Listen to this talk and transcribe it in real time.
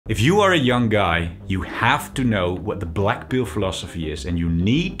If you are a young guy, you have to know what the black pill philosophy is, and you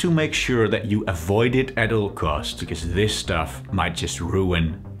need to make sure that you avoid it at all costs, because this stuff might just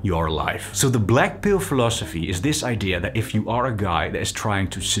ruin your life. So the black pill philosophy is this idea that if you are a guy that is trying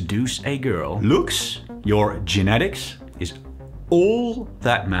to seduce a girl, looks, your genetics is all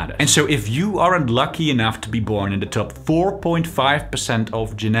that matters. And so if you aren't lucky enough to be born in the top 4.5%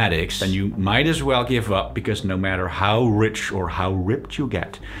 of genetics, then you might as well give up, because no matter how rich or how ripped you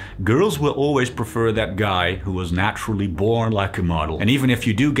get, girls will always prefer that guy who was naturally born like a model. And even if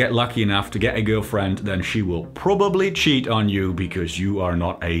you do get lucky enough to get a girlfriend, then she will probably cheat on you because you are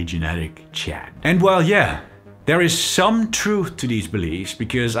not a genetic Chad. And well, yeah, there is some truth to these beliefs,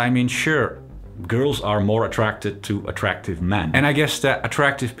 because I mean, sure, girls are more attracted to attractive men. And I guess that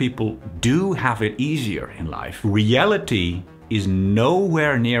attractive people do have it easier in life. Reality is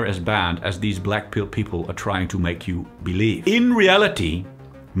nowhere near as bad as these black pill people are trying to make you believe. In reality,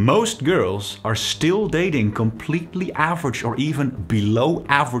 most girls are still dating completely average or even below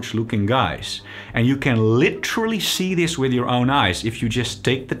average looking guys. And you can literally see this with your own eyes if you just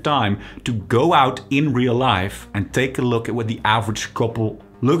take the time to go out in real life and take a look at what the average couple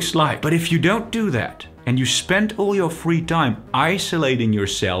looks like. But if you don't do that, and you spend all your free time isolating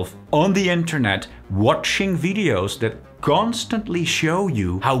yourself on the internet, watching videos that constantly show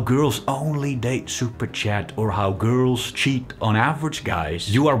you how girls only date super chat or how girls cheat on average guys,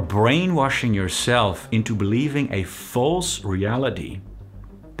 you are brainwashing yourself into believing a false reality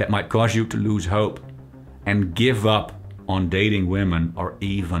that might cause you to lose hope and give up on dating women or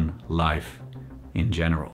even life in general.